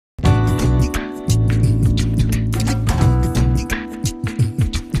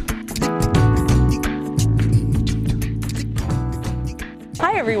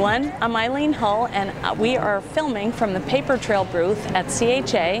everyone, I'm Eileen Hull and we are filming from the paper trail booth at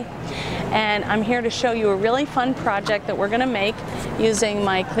CHA, and I'm here to show you a really fun project that we're going to make using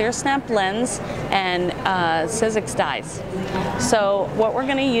my Clearsnap blends and Sizzix dies. So what we're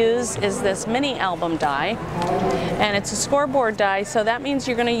going to use is this mini album die, and it's a scoreboard die, so that means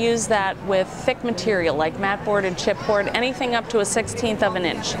you're going to use that with thick material like mat board and chipboard, anything up to a 1/16 of an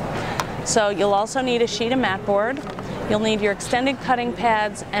inch. So you'll also need a sheet of mat board. You'll need your extended cutting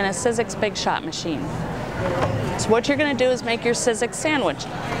pads and a Sizzix Big Shot machine. So what you're going to do is make your Sizzix sandwich.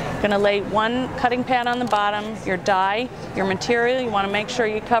 You're going to lay one cutting pad on the bottom, your die, your material. You want to make sure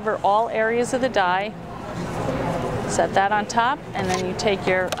you cover all areas of the die. Set that on top, and then you take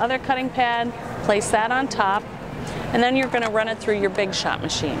your other cutting pad, place that on top, and then you're going to run it through your Big Shot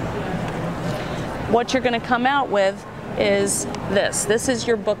machine. What you're going to come out with is this. This is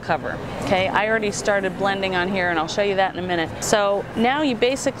your book cover. Okay, I already started blending on here and I'll show you that in a minute. So now you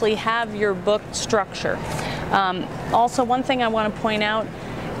basically have your book structure. Also, one thing I want to point out,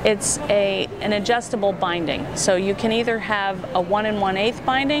 it's an adjustable binding. So you can either have a 1 1/8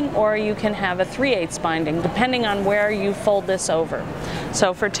 binding or you can have a 3/8 binding, depending on where you fold this over.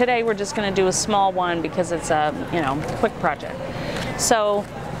 So for today we're just going to do a small one because it's a quick project. So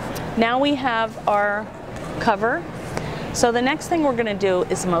now we have our cover. So the next thing we're going to do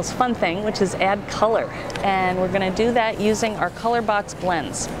is the most fun thing, which is add color, and we're going to do that using our ColorBox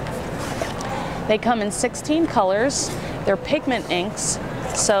blends. They come in 16 colors. They're pigment inks,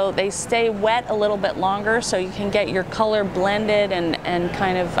 so they stay wet a little bit longer, so you can get your color blended and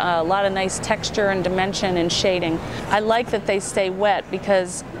kind of a lot of nice texture and dimension and shading. I like that they stay wet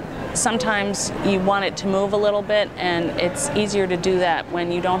because sometimes you want it to move a little bit, and it's easier to do that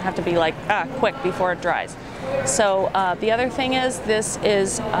when you don't have to be like quick before it dries. So the other thing is, this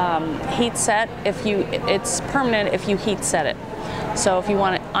is heat set. It's permanent if you heat set it. So if you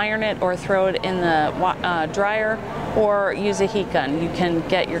want to iron it or throw it in the dryer or use a heat gun, you can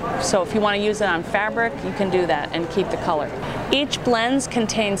get so if you want to use it on fabric, you can do that and keep the color. Each blends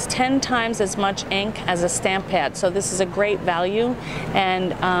contains 10 times as much ink as a stamp pad, so this is a great value,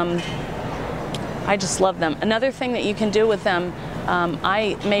 and I just love them. Another thing that you can do with them,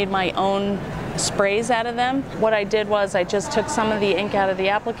 I made my own sprays out of them. What I did was I just took some of the ink out of the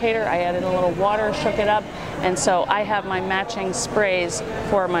applicator, I added a little water, shook it up, and so I have my matching sprays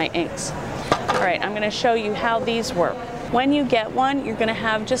for my inks. All right, I'm going to show you how these work. When you get one, you're going to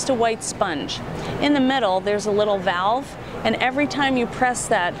have just a white sponge. In the middle, there's a little valve, and every time you press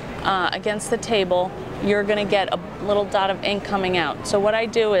that against the table, you're going to get a little dot of ink coming out. So what I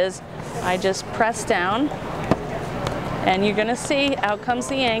do is I just press down, and you're going to see out comes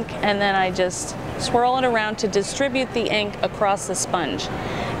the ink, and then I just swirl it around to distribute the ink across the sponge.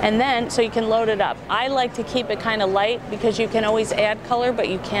 And then, so you can load it up. I like to keep it kind of light because you can always add color, but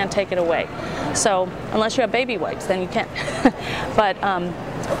you can't take it away. So, unless you have baby wipes, then you can. But,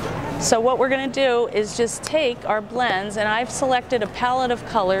 so what we're going to do is just take our blends, and I've selected a palette of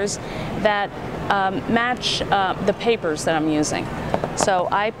colors that match the papers that I'm using. So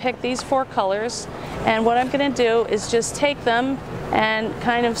I picked these 4 colors, and what I'm going to do is just take them and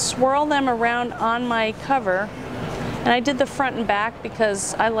kind of swirl them around on my cover. And I did the front and back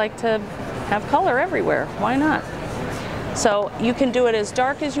because I like to have color everywhere. Why not? So you can do it as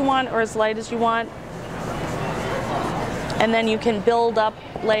dark as you want or as light as you want. And then you can build up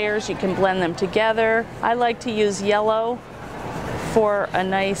layers, you can blend them together. I like to use yellow for a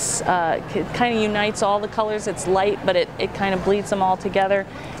nice, it kind of unites all the colors. It's light, but it kind of bleeds them all together.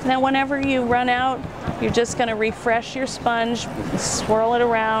 And then whenever you run out, you're just going to refresh your sponge, swirl it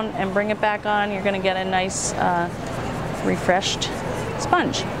around, and bring it back on. You're going to get a nice refreshed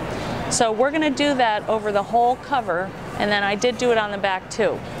sponge. So we're going to do that over the whole cover, and then I did do it on the back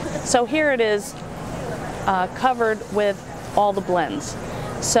too. So here it is covered with all the blends.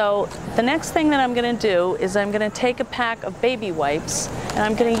 So the next thing that I'm going to do is I'm going to take a pack of baby wipes, and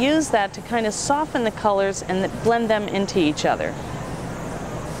I'm going to use that to kind of soften the colors and blend them into each other.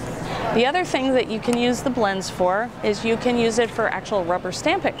 The other thing that you can use the blends for is you can use it for actual rubber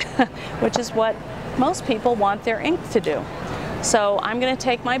stamping, which is what most people want their ink to do. So I'm going to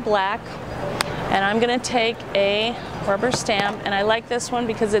take my black, and I'm going to take a rubber stamp, and I like this one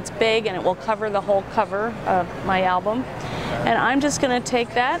because it's big and it will cover the whole cover of my album. And I'm just going to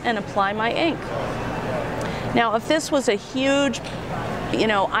take that and apply my ink. Now, if this was a huge,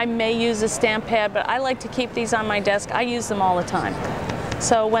 I may use a stamp pad, but I like to keep these on my desk. I use them all the time.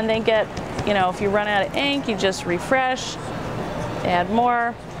 So when they get, if you run out of ink, you just refresh, add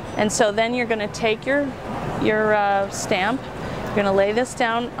more. And so then you're going to take your stamp, you're going to lay this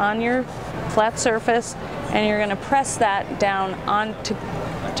down on your flat surface, and you're going to press that down onto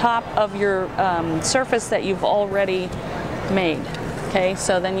top of your surface that you've already made. Okay,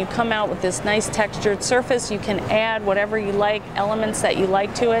 so then you come out with this nice textured surface. You can add whatever you like, elements that you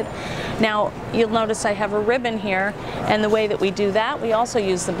like to it. Now, you'll notice I have a ribbon here, and the way that we do that, we also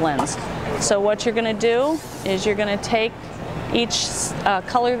use the blends. So what you're going to do is you're going to take each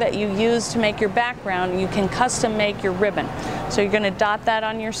color that you use to make your background. You can custom make your ribbon. So you're going to dot that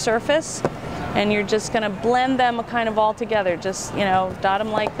on your surface, and you're just going to blend them kind of all together. Just, you know, dot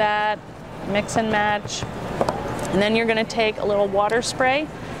them like that, mix and match. And then you're going to take a little water spray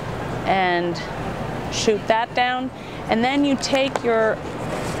and shoot that down. And then you take your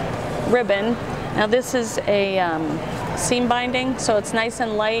ribbon. Now this is a seam binding, so it's nice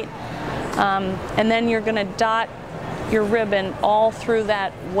and light. And then you're going to dot your ribbon all through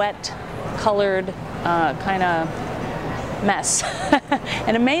that wet colored kind of mess.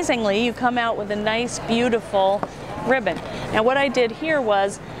 And amazingly, you come out with a nice, beautiful ribbon. Now what I did here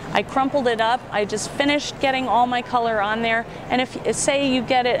was I crumpled it up. I just finished getting all my color on there. And if, say you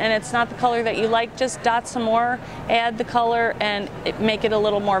get it and it's not the color that you like, just dot some more, add the color, and make it a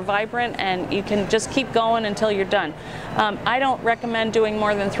little more vibrant, and you can just keep going until you're done. I don't recommend doing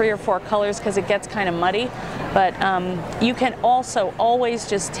more than 3 or 4 colors because it gets kind of muddy, but you can also always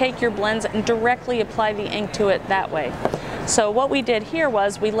just take your blends and directly apply the ink to it that way. So what we did here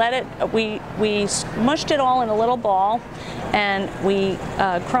was we mushed it all in a little ball, and we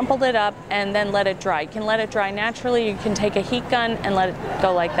crumpled it up and then let it dry. You can let it dry naturally. You can take a heat gun and let it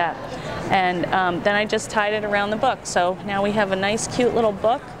go like that. And then I just tied it around the book. So now we have a nice, cute little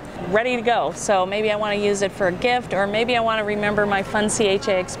book ready to go. So maybe I want to use it for a gift, or maybe I want to remember my fun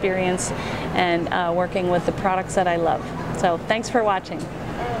CHA experience and working with the products that I love. So thanks for watching.